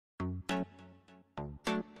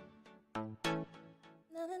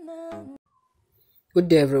Good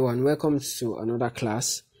day, everyone. Welcome to another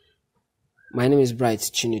class. My name is Bright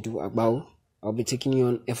Chinedu Agbao. I'll be taking you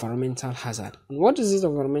on environmental hazard. And what is this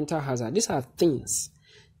environmental hazard? These are things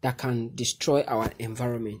that can destroy our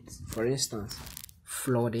environment. For instance,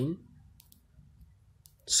 flooding,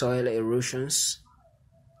 soil erosions,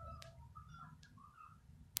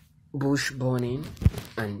 bush burning,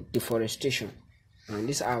 and deforestation. And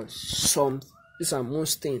these are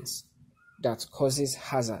most things that causes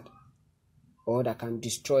hazard or that can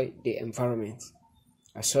destroy the environment.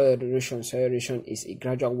 Soil erosion is a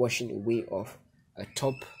gradual washing away of a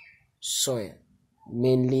top soil,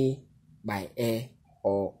 mainly by air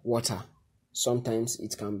or water. Sometimes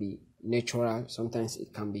it can be natural, sometimes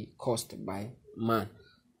it can be caused by man.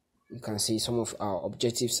 You can see some of our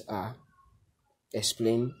objectives are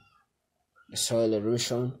explain the soil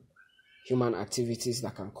erosion, human activities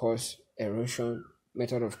that can cause erosion,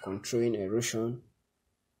 method of controlling erosion,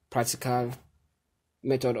 practical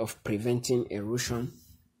method of preventing erosion,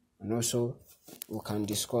 and also we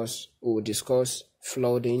will discuss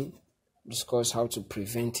flooding, discuss how to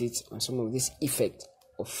prevent it, and some of these effects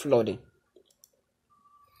of flooding.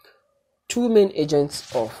 Two main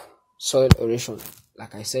agents of soil erosion,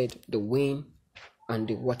 like I said, the wind and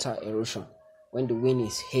the water erosion. When the wind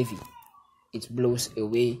is heavy, it blows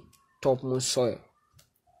away topmost soil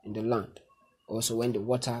in the land. Also, when the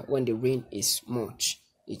rain is much,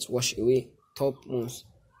 it washes away topmost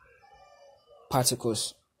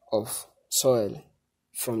particles of soil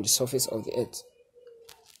from the surface of the earth.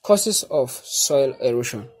 Causes of soil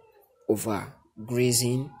erosion: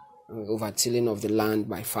 overgrazing, over-tilling of the land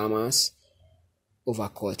by farmers,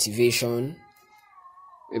 over-cultivation.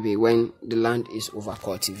 Maybe when the land is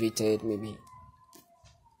over-cultivated, maybe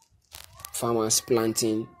farmers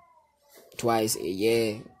planting twice a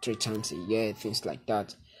year, 3 times a year, things like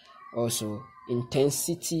that. Also,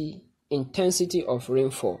 intensity of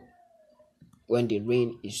rainfall. When the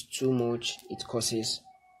rain is too much, it causes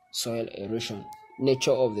soil erosion.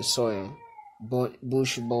 Nature of the soil,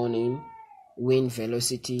 bush burning, wind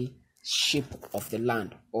velocity, shape of the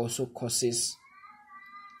land also causes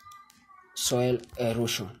soil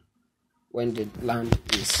erosion. When the land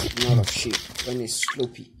is not of shape, when it's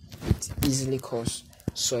slopey, it easily causes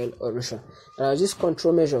soil erosion. Now, these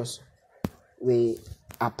control measures we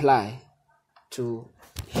apply to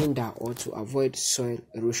hinder or to avoid soil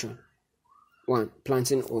erosion. 1.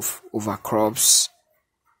 Planting of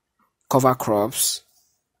cover crops,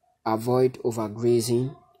 avoid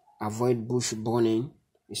overgrazing, avoid bush burning.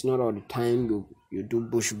 It's not all the time you do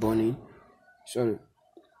bush burning. So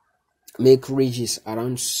make ridges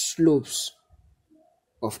around slopes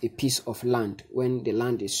of a piece of land. When the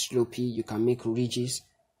land is slopey, you can make ridges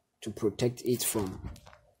to protect it from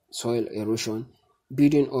soil erosion.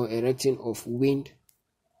 Building or erecting of wind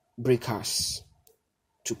breakers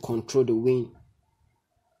to control the wind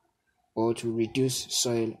or to reduce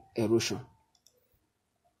soil erosion.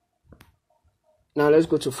 Now let's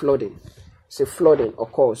go to flooding. So flooding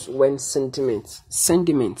occurs when sediments.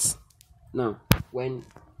 Now, when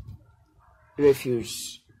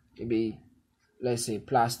refuse, maybe let's say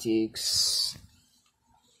plastics,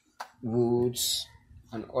 woods,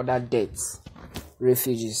 and other dead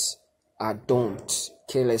refuges are dumped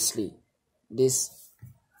carelessly, this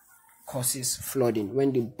causes flooding.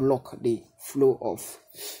 When they block the flow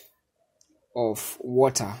of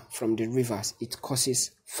water from the rivers, it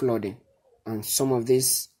causes flooding. And some of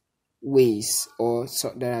these ways,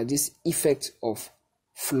 there are these effects of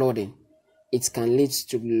flooding. It can lead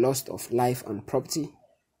to the loss of life and property.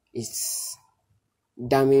 It's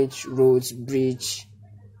damage roads, bridge,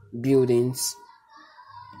 buildings,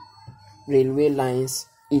 railway lines,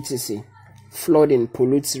 etc. Flooding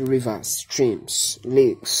pollutes rivers, streams,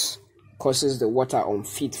 lakes, causes the water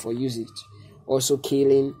unfit for usage, also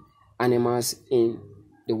killing animals in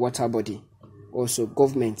the water body. Also,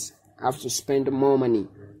 governments have to spend more money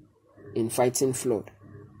in fighting flood.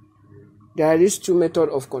 There are these two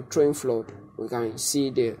methods of controlling flood. We can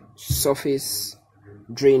see the surface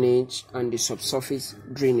drainage and the subsurface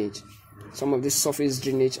drainage. Some of these surface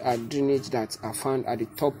drainage are drainage that are found at the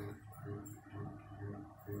top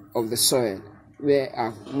of the soil, where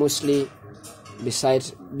are mostly beside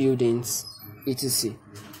buildings, etc.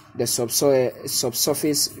 The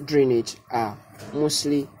subsurface drainage are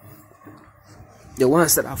mostly the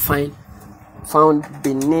ones that are found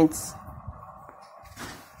beneath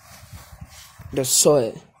the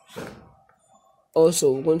soil.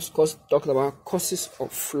 Also, we're going to talk about causes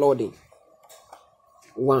of flooding.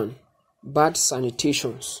 1. Bad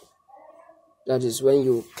sanitations. That is when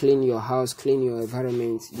you clean your house, clean your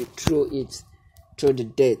environment, you throw the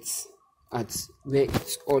dirt at where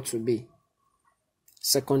it ought to be.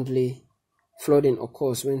 Secondly, flooding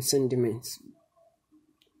occurs when sediments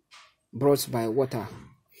brought by water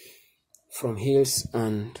from hills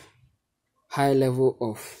and high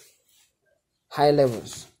levels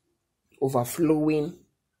overflowing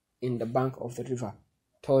in the bank of the river.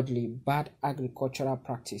 Thirdly, bad agricultural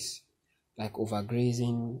practice like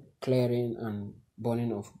overgrazing, clearing and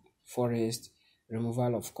burning of forests,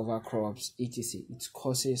 removal of cover crops, etc. It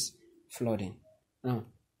causes flooding. Now,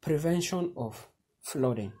 prevention of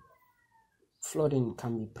flooding. Flooding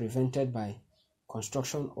can be prevented by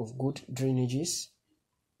construction of good drainages,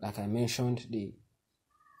 like I mentioned, the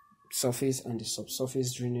surface and the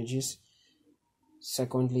subsurface drainages.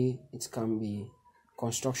 Secondly, it can be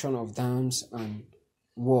construction of dams and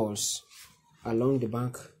walls along the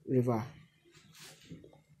bank river.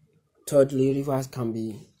 Thirdly, rivers can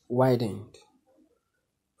be widened.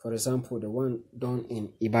 For example, the one done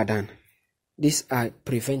in Ibadan. These are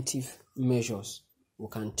preventive measures we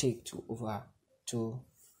can take to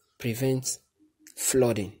prevent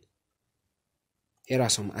flooding. Here are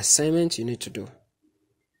some assignments you need to do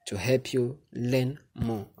to help you learn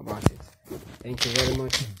more about it. Thank you very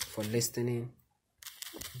much for listening.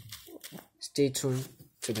 Stay tuned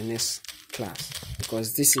to the next class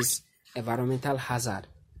because this is Environmental Hazard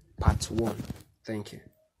Part 1. Thank you.